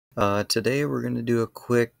Today we're going to do a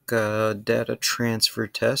quick data transfer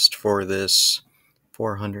test for this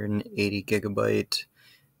 480 gigabyte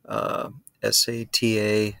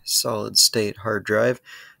SATA solid state hard drive.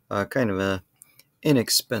 Kind of a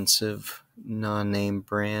inexpensive non-name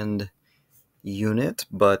brand unit,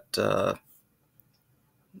 but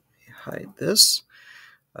hide this.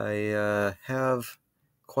 I have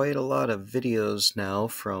quite a lot of videos now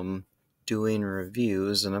from doing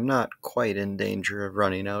reviews, and I'm not quite in danger of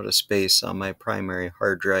running out of space on my primary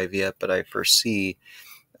hard drive yet, but I foresee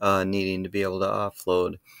needing to be able to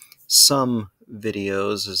offload some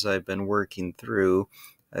videos as I've been working through.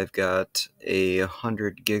 I've got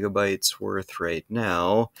 100 gigabytes worth right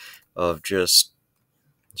now of just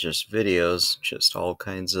videos, just all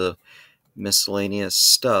kinds of miscellaneous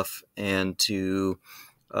stuff, and to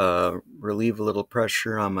relieve a little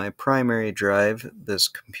pressure on my primary drive, this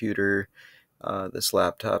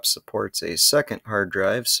laptop supports a second hard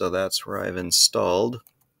drive, so that's where I've installed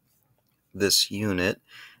this unit.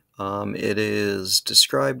 It is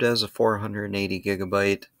described as a 480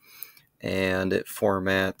 gigabyte, and it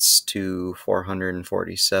formats to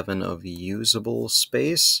 447 of usable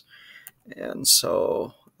space. And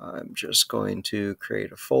so I'm just going to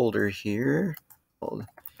create a folder here called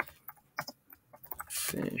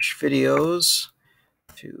Finish Videos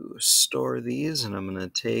to store these, and I'm going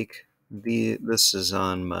to take this is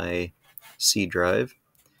on my C drive,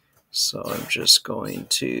 so I'm just going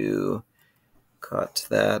to cut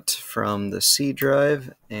that from the C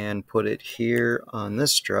drive and put it here on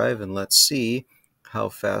this drive, and let's see how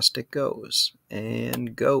fast it goes.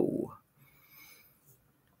 And go.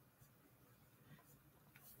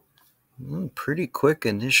 Pretty quick.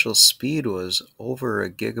 Initial speed was over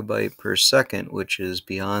a gigabyte per second, which is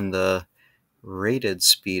beyond the rated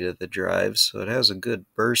speed of the drive, so it has a good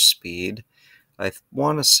burst speed. I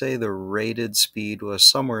want to say the rated speed was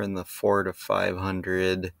somewhere in the 400 to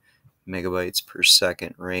 500 megabytes per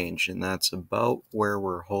second range, and that's about where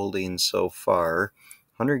we're holding so far.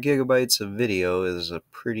 100 gigabytes of video is a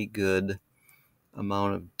pretty good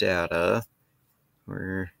amount of data.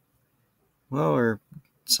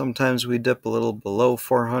 Sometimes we dip a little below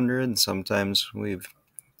 400, and sometimes we've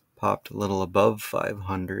popped a little above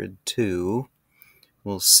 500 too.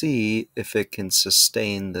 We'll see if it can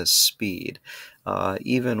sustain this speed.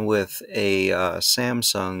 Even with a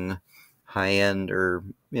Samsung high-end, or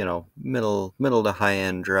middle to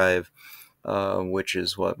high-end drive, which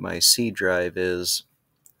is what my C drive is,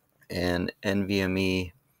 and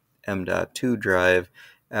NVMe M.2 drive,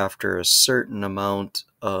 after a certain amount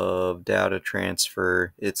of data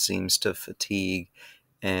transfer, it seems to fatigue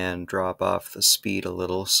and drop off the speed a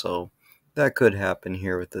little. So that could happen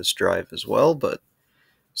here with this drive as well, but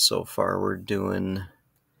so far we're doing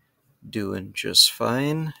just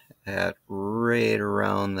fine at right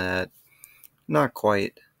around that, not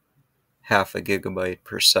quite half a gigabyte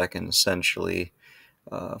per second, essentially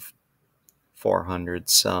 400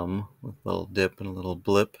 some, with a little dip and a little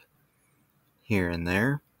blip here and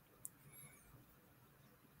there.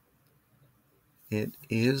 It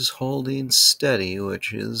is holding steady,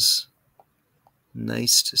 which is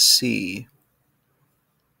nice to see.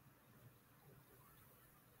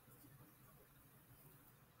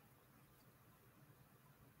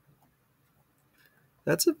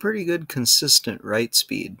 That's a pretty good consistent write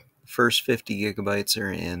speed. First 50 gigabytes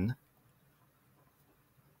are in.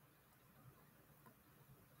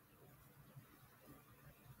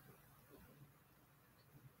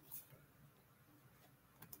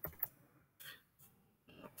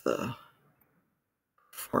 The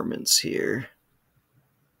performance here.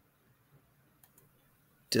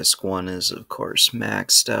 Disk 1 is, of course,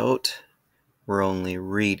 maxed out. We're only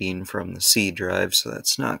reading from the C drive, so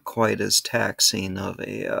that's not quite as taxing of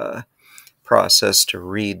a process to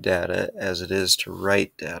read data as it is to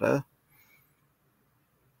write data.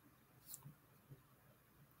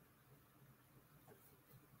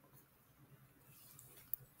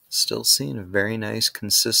 Still seeing a very nice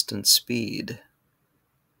consistent speed.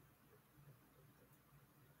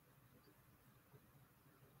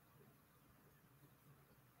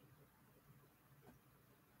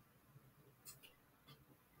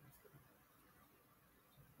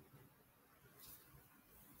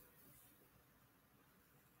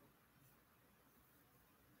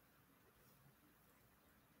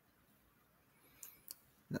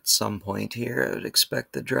 At some point here, I would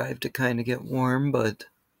expect the drive to kind of get warm, but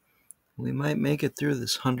we might make it through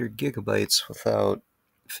this 100 gigabytes without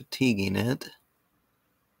fatiguing it.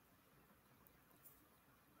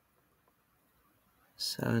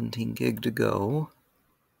 17 gig to go.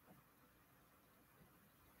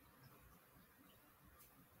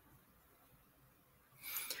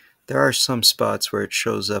 There are some spots where it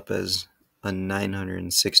shows up as a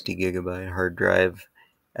 960 gigabyte hard drive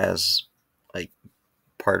as like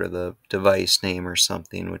part of the device name or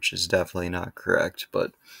something, which is definitely not correct,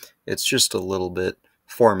 but it's just a little bit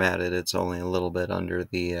formatted. It's only a little bit under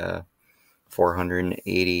the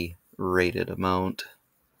 480 rated amount.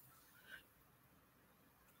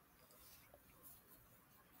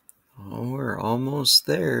 Oh, we're almost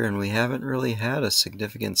there, and we haven't really had a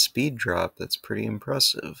significant speed drop. That's pretty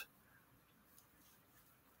impressive.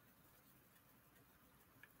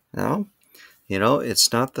 Now,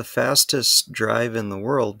 it's not the fastest drive in the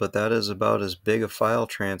world, but that is about as big a file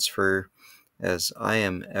transfer as I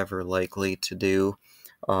am ever likely to do.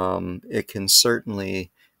 It can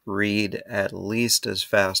certainly read at least as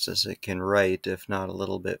fast as it can write, if not a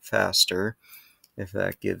little bit faster, if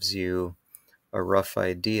that gives you a rough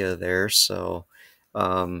idea there. So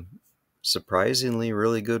surprisingly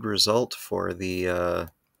really good result for the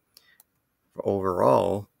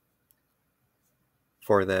overall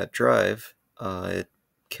for that drive. It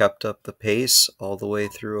kept up the pace all the way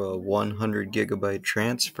through a 100 gigabyte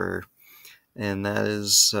transfer, and that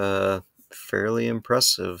is fairly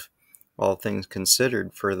impressive, all things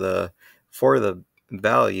considered, for the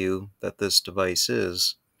value that this device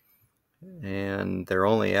is. And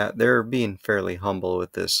they're being fairly humble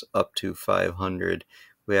with this up to 500.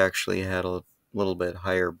 We actually had a little bit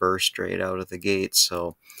higher burst rate out of the gate,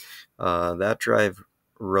 so that drive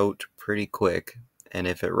wrote pretty quick. And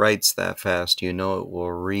if it writes that fast, it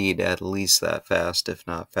will read at least that fast, if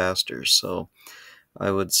not faster. So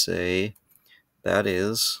I would say that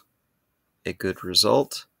is a good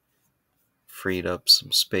result. Freed up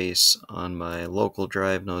some space on my local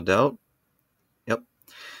drive, no doubt. Yep,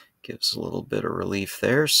 gives a little bit of relief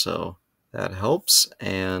there, so that helps.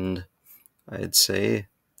 And I'd say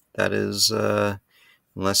that is,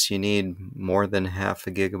 unless you need more than half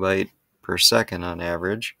a gigabyte per second on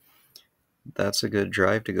average, that's a good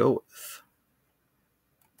drive to go with.